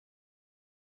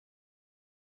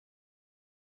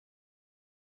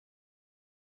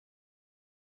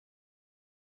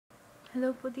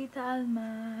Hello po, Tita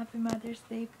Alma. Happy Mother's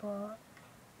Day po.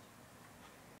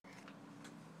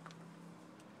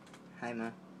 Hi,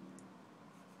 Ma.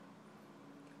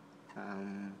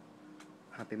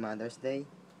 Happy Mother's Day,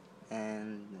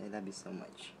 and I love you so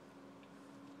much.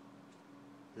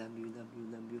 Love you, love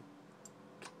you, love you.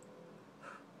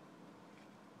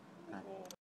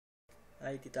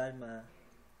 Hi, Tita Alma.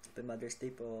 Happy Mother's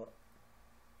Day po.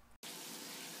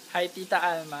 Hi Tita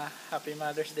Alma, Happy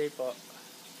Mother's Day po.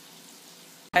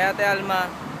 Hi Ate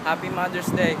Alma, Happy Mother's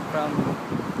Day from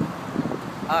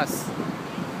us.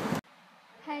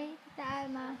 Hi, Tita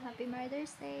Alma. Happy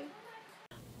Mother's Day.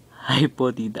 Hi po,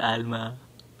 Tita Alma.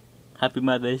 Happy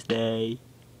Mother's Day.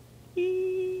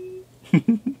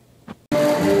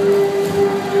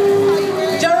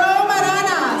 Jerome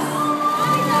Aranas.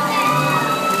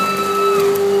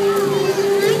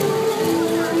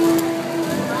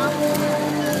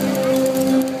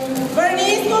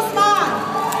 Bernice Guzman.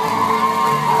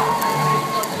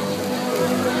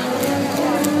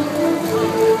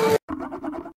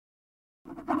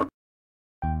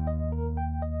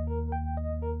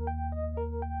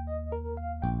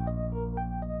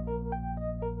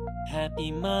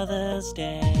 Happy Mother's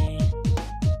Day.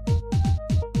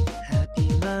 Happy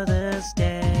Mother's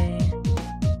Day.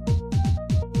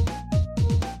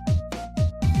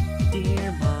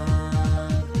 Dear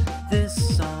Mom, this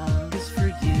song is for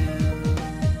you.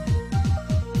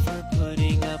 For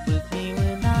putting up with me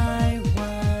when I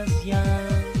was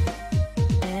young.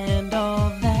 And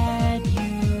all that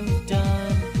you've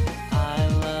done. I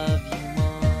love you,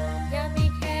 Mom.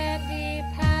 Yummy candy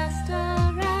passed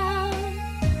around.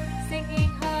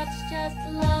 Singing hearts just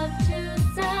love to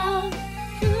sound.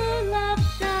 True love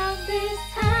found this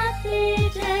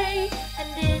happy day. And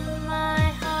in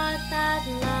my heart that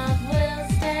love will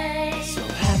stay. So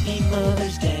happy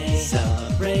Mother's Day,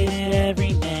 celebrated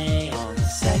every May on the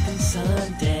second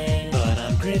Sunday. But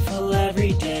I'm grateful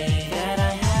every day that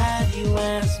I have you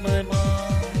as my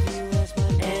mom.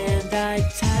 And I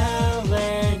tell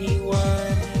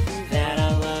anyone that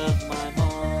I love my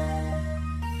mom.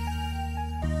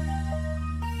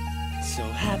 So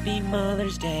happy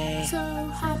Mother's Day. So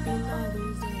happy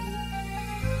Mother's Day.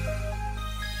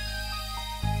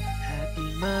 Happy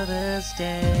Mother's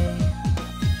Day.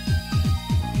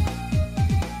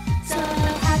 So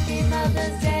happy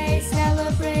Mother's Day,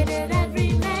 celebrated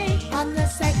every May on the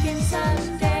second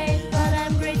Sunday.